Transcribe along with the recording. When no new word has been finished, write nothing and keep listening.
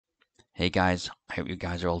Hey guys, I hope you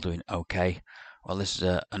guys are all doing okay. Well, this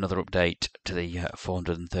is another update to the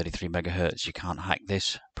 433 megahertz You Can't Hack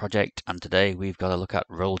This project, and today we've got to look at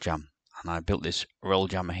RollJam. And I built this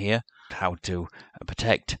RollJam here, how to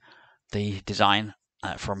protect the design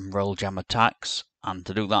from RollJam attacks. And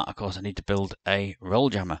to do that, of course, I need to build a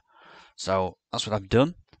RollJammer. So that's what I've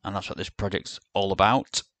done, and that's what this project's all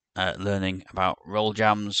about, learning about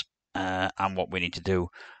RollJams and what we need to do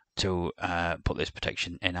to put this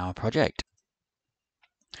protection in our project.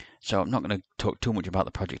 So I'm not going to talk too much about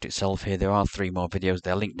the project itself here. There are 3 more videos.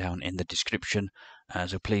 They're linked down in the description,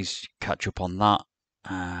 so please catch up on that.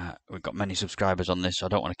 We've got many subscribers on this, so I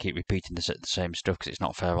don't want to keep repeating the same stuff because it's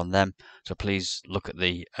not fair on them. So please look at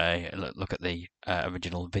the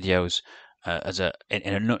original videos.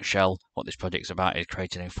 In a nutshell, what this project is about is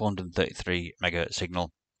creating a 433 megahertz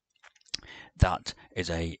signal. That is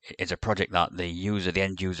a project that the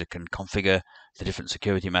end user can configure the different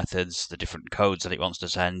security methods, the different codes that it wants to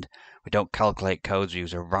send. We don't calculate codes. We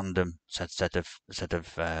use a random a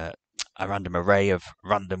random array of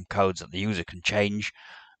random codes that the user can change.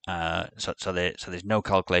 So there's no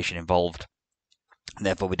calculation involved. And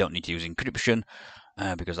therefore, we don't need to use encryption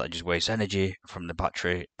because that just wastes energy from the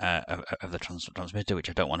battery of the transmitter, which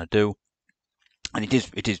I don't want to do. And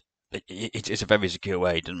it's a very secure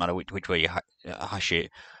way. It doesn't matter which way you hash it.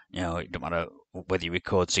 It doesn't matter whether you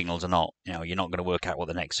record signals or not. You're not going to work out what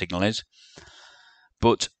the next signal is.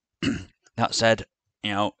 But that said,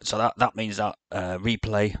 so that means that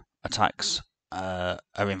replay attacks are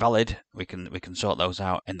invalid. We can sort those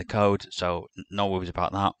out in the code, so no worries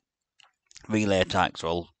about that. Relay attacks,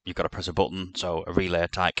 well, you've got to press a button, so a relay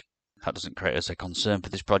attack, that doesn't create us a concern for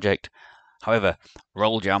this project. However,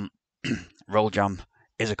 RollJam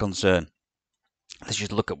is a concern. Let's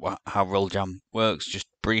just look at how RollJam works just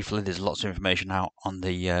briefly. There's lots of information out on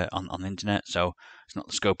the on the internet, so it's not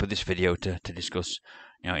the scope of this video to discuss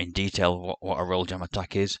in detail what a RollJam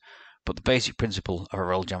attack is. But the basic principle of a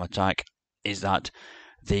RollJam attack is that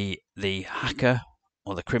the hacker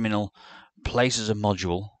or the criminal places a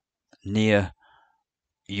module near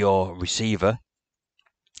your receiver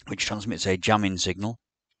which transmits a jamming signal,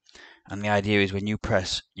 and the idea is when you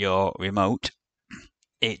press your remote,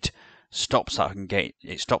 it stops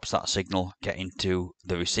that signal getting to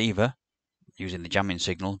the receiver using the jamming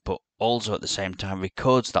signal, but also at the same time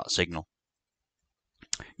records that signal.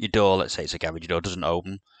 Your door, let's say it's a garage door, doesn't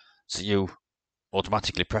open, so you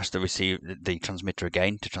automatically press the transmitter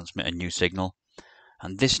again to transmit a new signal,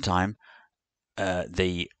 and this time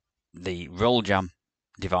the RollJam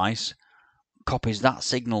device copies that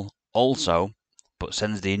signal also, but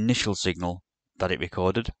sends the initial signal that it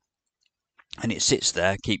recorded, and it sits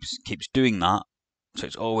there, keeps doing that, so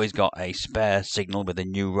it's always got a spare signal with a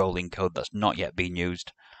new rolling code that's not yet been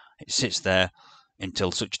used. It sits there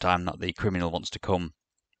until such time that the criminal wants to come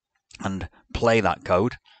and play that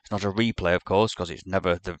code. It's not a replay, of course, because it's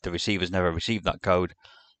never the receiver's never received that code.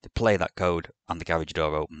 They play that code, and the garage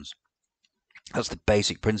door opens. That's the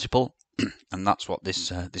basic principle, and that's what this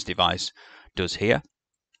device does here.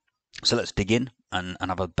 So let's dig in and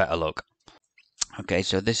have a better look. Okay,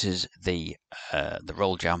 so this is the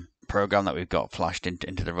RollJam program that we've got flashed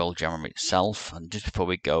into the RollJammer itself. And just before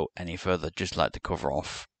we go any further, I'd just like to cover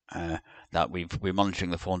off that we're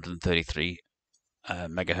monitoring the 433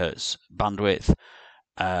 megahertz bandwidth,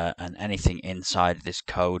 and anything inside this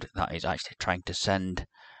code that is actually trying to send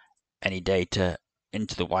any data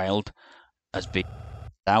into the wild has been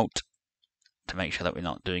out to make sure that we're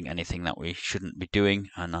not doing anything that we shouldn't be doing,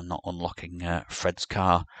 and I'm not unlocking Fred's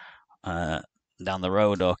car down the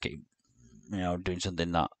road, or doing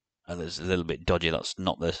something that is a little bit dodgy. That's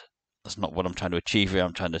not what I'm trying to achieve here.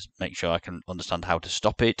 I'm trying to make sure I can understand how to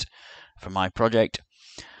stop it for my project.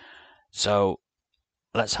 So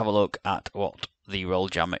let's have a look at what the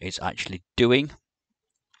RollJammer is actually doing.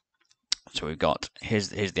 So we've got here's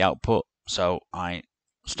the output. So I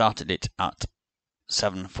started it at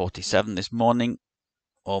 7:47 this morning.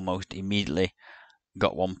 Almost immediately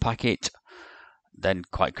got one packet, then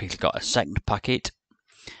quite quickly got a second packet,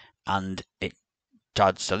 and it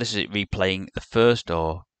adds. So this is it replaying the first,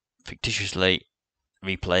 or fictitiously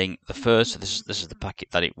replaying the first. So this is the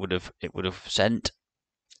packet that it would have sent,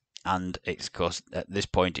 and it's, of course, at this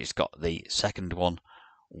point it's got the second one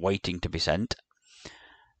waiting to be sent.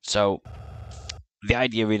 So the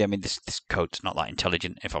idea, really, I mean, this code's not that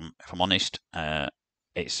intelligent, if I'm honest.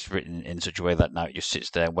 It's written in such a way that now it just sits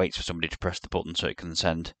there and waits for somebody to press the button so it can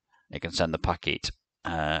send the packet.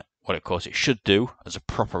 What, of course, it should do as a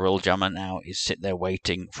proper RollJammer now is sit there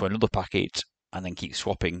waiting for another packet and then keep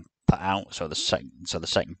swapping that out. So the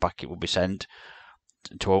second packet will be sent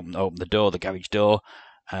to open the door, the garage door,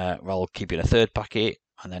 while keeping a third packet,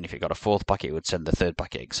 and then if it got a fourth packet, it would send the third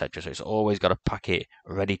packet, etc. So it's always got a packet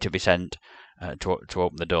ready to be sent to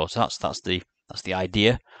open the door. So that's the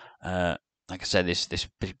idea. Like I said, this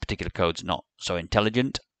particular code's not so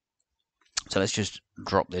intelligent. So let's just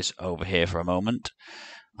drop this over here for a moment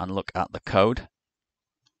and look at the code.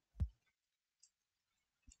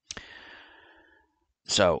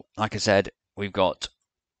 So, like I said, we've got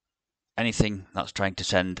anything that's trying to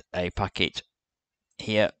send a packet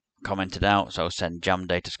here commented out. So send jam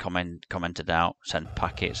data's commented out. Send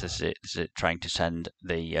packets. This is it trying to send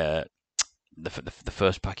the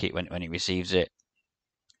first packet when it receives it.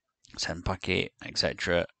 Send packet,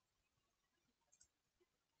 etc.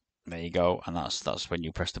 There you go, and that's when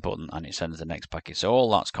you press the button and it sends the next packet. So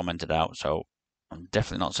all that's commented out. So I'm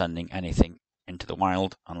definitely not sending anything into the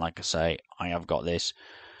wild. And like I say, I have got this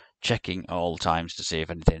checking all times to see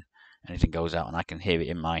if anything goes out, and I can hear it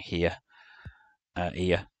in my ear.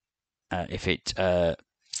 If it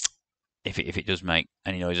does make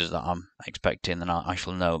any noises that I'm expecting, then I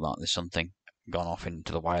shall know that there's something gone off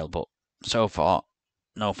into the wild. But so far,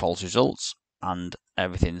 no false results, and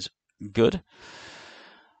everything's good.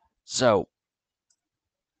 So,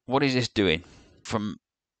 what is this doing? From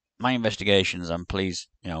my investigations, and please,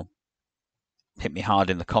 hit me hard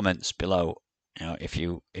in the comments below. If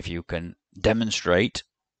you can demonstrate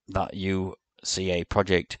that you see a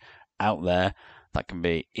project out there that can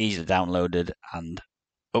be easily downloaded and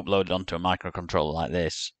uploaded onto a microcontroller like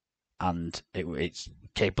this, and it's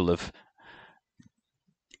capable of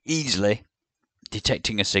easily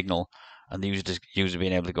detecting a signal, and the user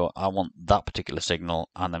being able to go, I want that particular signal,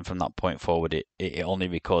 and then from that point forward, it only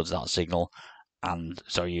records that signal, and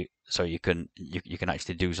so you can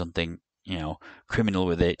actually do something criminal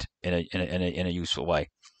with it in a useful way.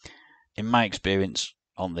 In my experience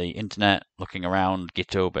on the internet, looking around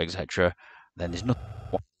GitHub, etc., then there's nothing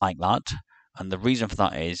like that. And the reason for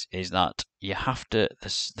that is that you have to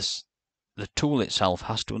the tool itself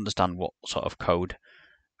has to understand what sort of code,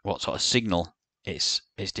 what sort of signal it's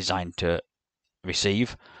designed to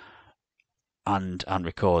receive and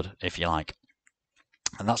record, if you like.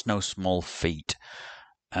 And that's no small feat.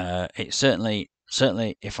 It certainly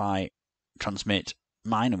if I transmit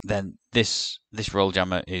mine, then this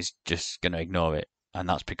RollJammer is just going to ignore it, and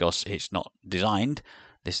that's because it's not designed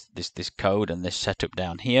this code and this setup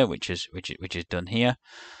down here, which is done here.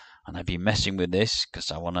 And I've been messing with this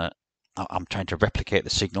because I'm trying to replicate the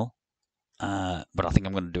signal, but I think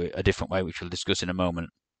I'm going to do it a different way, which we'll discuss in a moment.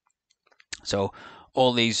 So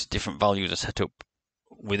all these different values are set up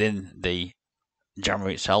within the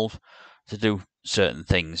jammer itself to do certain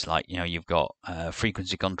things, like you've got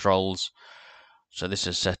frequency controls. So this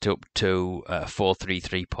is set up to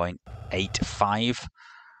 433.85.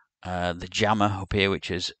 The jammer up here,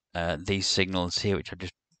 which is these signals here, which I've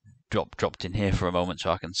just dropped in here for a moment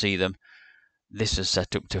so I can see them. This is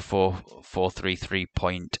set up to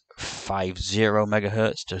 433.50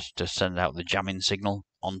 megahertz to send out the jamming signal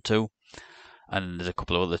onto. And there's a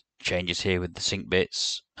couple of other changes here with the sync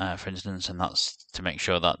bits, for instance, and that's to make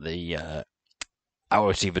sure that the our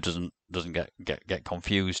receiver doesn't get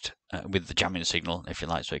confused with the jamming signal, if you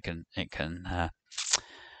like. So it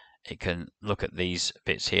can look at these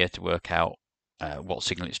bits here to work out what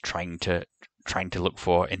signal it's trying to look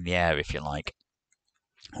for in the air, if you like,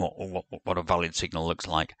 what a valid signal looks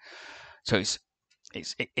like. So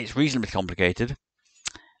it's reasonably complicated.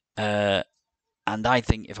 And I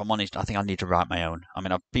think, if I'm honest, I think I need to write my own. I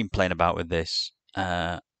mean, I've been playing about with this,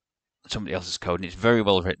 somebody else's code, and it's very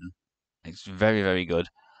well written. It's very, very good.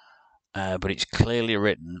 But it's clearly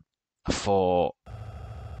written for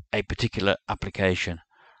a particular application.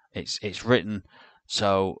 It's written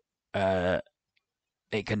so it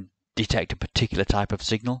can detect a particular type of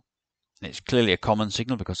signal. And it's clearly a common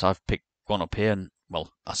signal because I've picked one up here, and,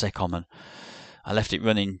 well, I say common. I left it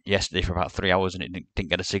running yesterday for about 3 hours and it didn't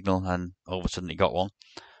get a signal, and all of a sudden it got one.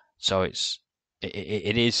 So it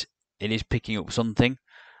is picking up something.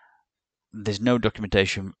 There's no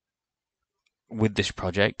documentation with this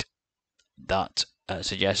project that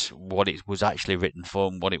suggests what it was actually written for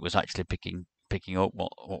and what it was actually picking up,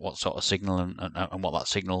 what sort of signal and what that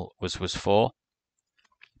signal was for.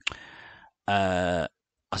 I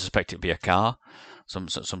suspect it'd be a car, some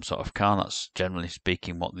sort of car. That's generally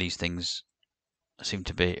speaking what these things seem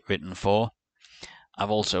to be written for.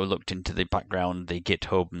 I've also looked into the background, the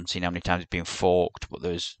GitHub, and seen how many times it's been forked, but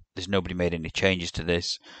there's nobody made any changes to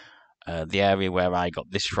this. The area where I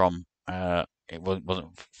got this from, it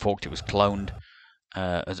wasn't forked; it was cloned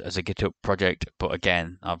as a GitHub project. But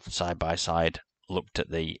again, I've side by side looked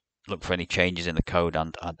for any changes in the code,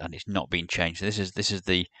 and it's not been changed. So this is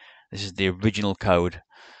the This is the original code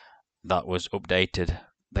that was updated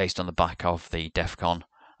based on the back of the DEF CON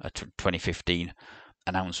 2015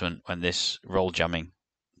 announcement, when this roll jamming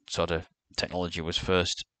sort of technology was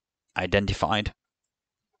first identified.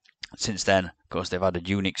 Since then, of course, they've added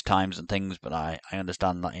Unix times and things, but I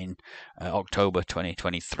understand that in October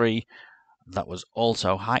 2023 that was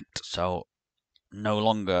also hacked, so no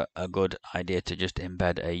longer a good idea to just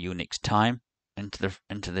embed a Unix time into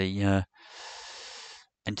the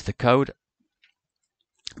code.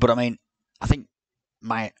 But I mean, I think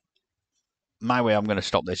my way I'm going to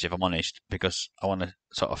stop this, if I'm honest, because I want to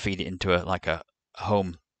sort of feed it into a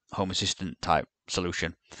home assistant type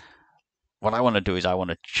solution. What I want to do is I want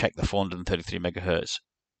to check the 433 megahertz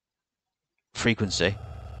frequency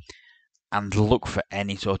and look for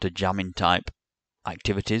any sort of jamming type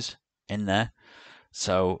activities in there.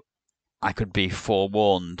 So I could be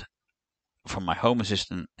forewarned from my home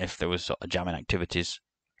assistant if there was sort of jamming activities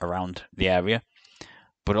around the area,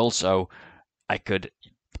 but also I could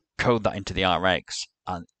code that into the RX,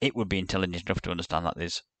 and it would be intelligent enough to understand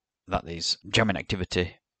that there's jamming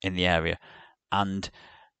activity in the area, and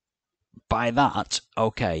by that,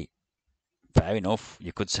 okay, fair enough.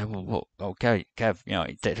 You could say, well, okay, Kev,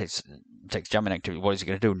 it takes jamming activity. What is it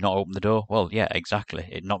going to do? Not open the door? Well, yeah, exactly.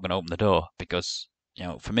 It's not going to open the door because,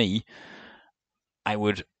 for me, I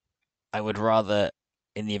would rather,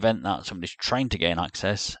 in the event that somebody's trying to gain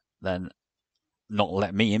access, then not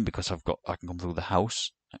let me in because I can come through the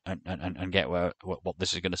house and get what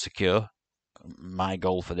this is going to secure. My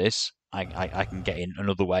goal for this, I can get in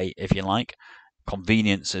another way if you like.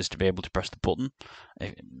 Convenience is to be able to press the button,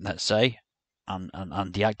 let's say, and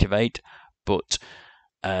deactivate, but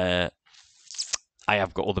I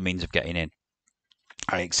have got other means of getting in.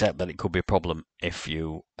 I accept that it could be a problem if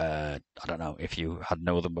you, I don't know, if you had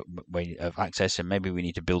no other way of accessing. Maybe we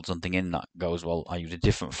need to build something in that goes, well, I use a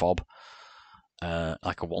different fob,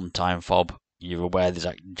 like a one-time fob. You're aware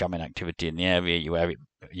there's jamming activity in the area.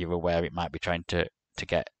 You're aware it might be trying to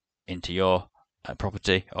get into your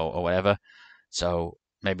property or whatever. So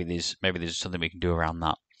maybe there's something we can do around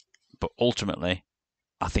that. But ultimately,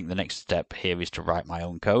 I think the next step here is to write my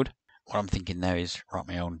own code. What I'm thinking there is write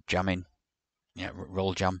my own jamming,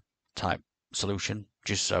 RollJam type solution,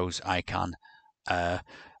 just so I can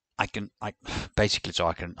basically so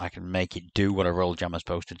I can make it do what a RollJam is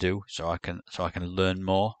supposed to do, so I can learn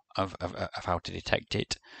more of how to detect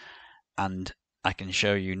it, and I can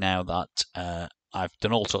show you now that I've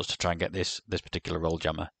done all sorts to try and get this particular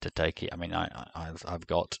RollJammer to take it. I mean, I've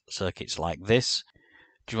got circuits like this.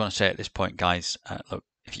 Do you want to say at this point, guys? Look,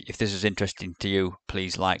 if this is interesting to you,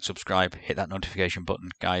 please like, subscribe, hit that notification button,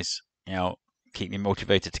 guys. Keep me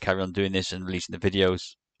motivated to carry on doing this and releasing the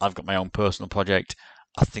videos. I've got my own personal project.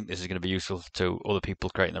 I think this is going to be useful to other people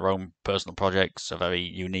creating their own personal projects, a very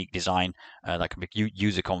unique design that can be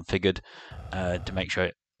user configured to make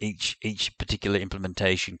sure each particular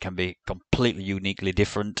implementation can be completely uniquely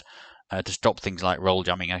different to stop things like roll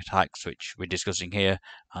jamming attacks, which we're discussing here.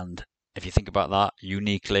 And if you think about that,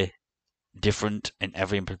 uniquely different in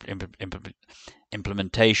every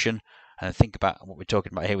implementation, and think about what we're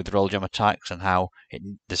talking about here with roll jam attacks and how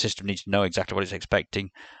the system needs to know exactly what it's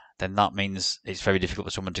expecting, then that means it's very difficult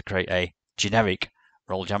for someone to create a generic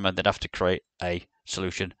roll jammer. They'd have to create a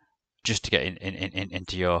solution just to get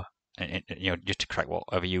into your, just to crack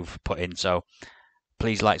whatever you've put in. So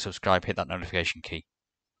please like, subscribe, hit that notification key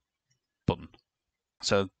button.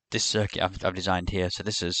 So this circuit I've designed here, so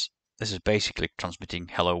this is basically transmitting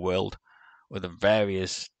hello world with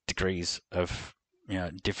various degrees of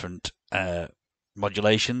different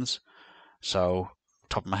modulations. So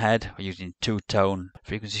top of my head, we're using 2-tone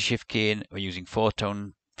frequency shift keying, we're using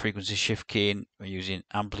 4-tone frequency shift keying, we're using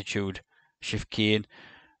amplitude shift keying,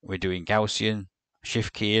 we're doing Gaussian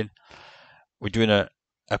shift keying, we're doing a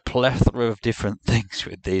plethora of different things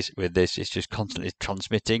with this. It's just constantly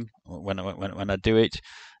transmitting when I do it.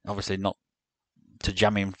 Obviously not to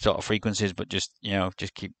jamming sort of frequencies, but just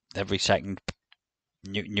keep every second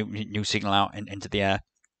new signal out into the air.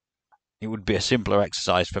 It would be a simpler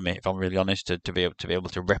exercise for me, if I'm really honest, to be able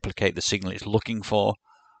to replicate the signal it's looking for,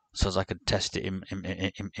 so as I could test it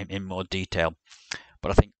in more detail.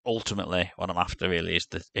 But I think ultimately what I'm after really is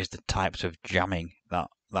the types of jamming that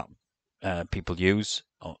people use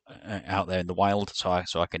out there in the wild, so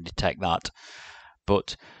I can detect that.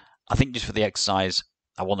 But I think just for the exercise,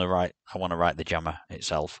 I want to write the jammer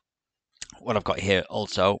itself. What I've got here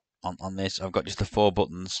also on this, I've got just the 4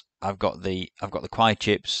 buttons. I've got the Quai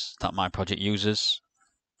chips that my project uses.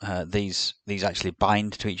 These actually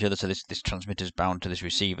bind to each other, so this transmitter is bound to this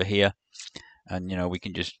receiver here, and we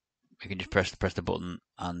can just we can just press the button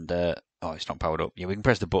and oh, it's not powered up. Yeah, we can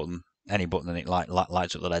press the button, any button, and it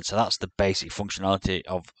lights up the LED. So that's the basic functionality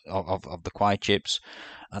of the Quai chips.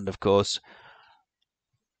 And of course,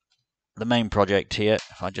 the main project here,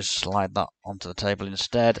 if I just slide that onto the table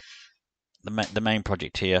instead, the main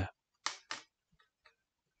project here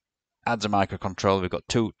adds a microcontroller. We've got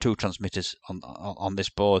two transmitters on this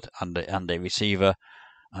board and a receiver.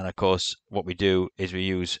 And of course, what we do is we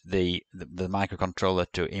use the microcontroller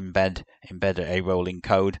to embed a rolling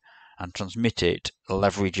code and transmit it,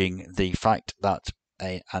 leveraging the fact that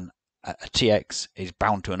a TX is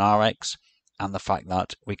bound to an RX, and the fact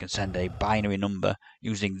that we can send a binary number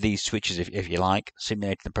using these switches, if you like,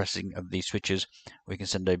 simulating the pressing of these switches. We can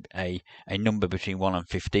send a number between 1 and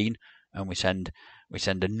 15, and we send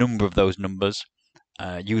a number of those numbers,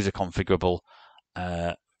 user configurable,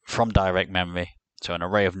 from direct memory. So an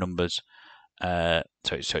array of numbers, so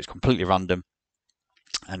it's completely random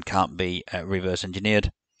and can't be reverse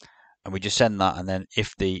engineered. And we just send that, and then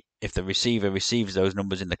if the receiver receives those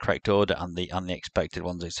numbers in the correct order and the expected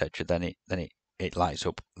ones, etc., then it lights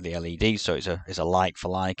up the LED. So it's a like for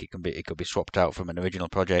like. It could be swapped out from an original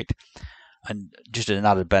project. And just as an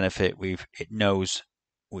added benefit, it knows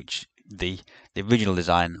which the original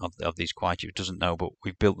design of these Quai chips doesn't know, but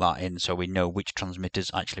we've built that in, so we know which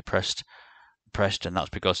transmitters actually pressed, and that's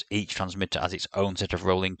because each transmitter has its own set of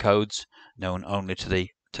rolling codes known only to the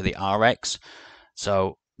RX.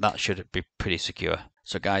 So that should be pretty secure.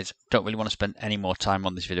 So guys, don't really want to spend any more time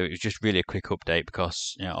on this video. It was just really a quick update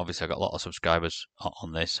because, you know, obviously I got a lot of subscribers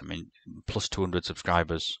on this. I mean, plus 200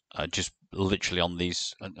 subscribers just literally on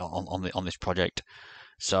these on this project.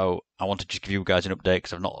 So I wanted to just give you guys an update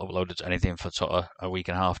because I've not uploaded anything for sort of a week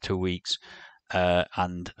and a half, 2 weeks,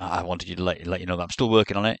 and I wanted you to let you know that I'm still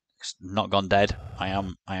working on it. It's not gone dead. I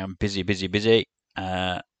am busy. But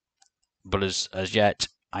as yet,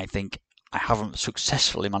 I think I haven't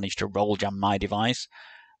successfully managed to RollJam my device,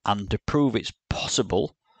 and to prove it's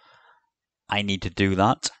possible, I need to do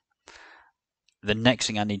that. The next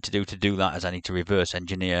thing I need to do that is I need to reverse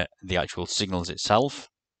engineer the actual signals itself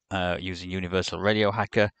using Universal Radio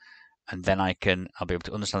Hacker, and then I'll be able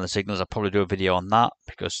to understand the signals. I'll probably do a video on that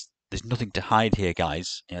because there's nothing to hide here,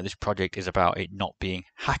 guys. You know, this project is about it not being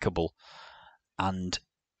hackable, and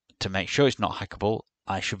to make sure it's not hackable,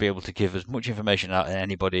 I should be able to give as much information out as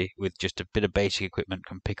anybody with just a bit of basic equipment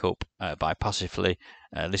can pick up by passively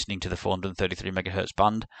listening to the 433 megahertz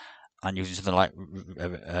band and using something like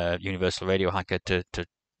Universal Radio Hacker to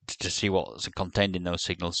see what's contained in those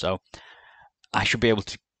signals. So I should be able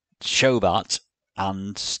to show that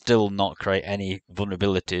and still not create any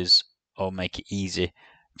vulnerabilities or make it easy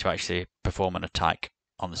to actually perform an attack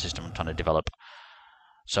on the system I'm trying to develop.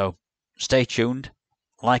 So stay tuned,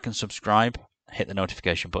 like and subscribe, hit the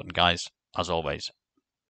notification button, guys, as always.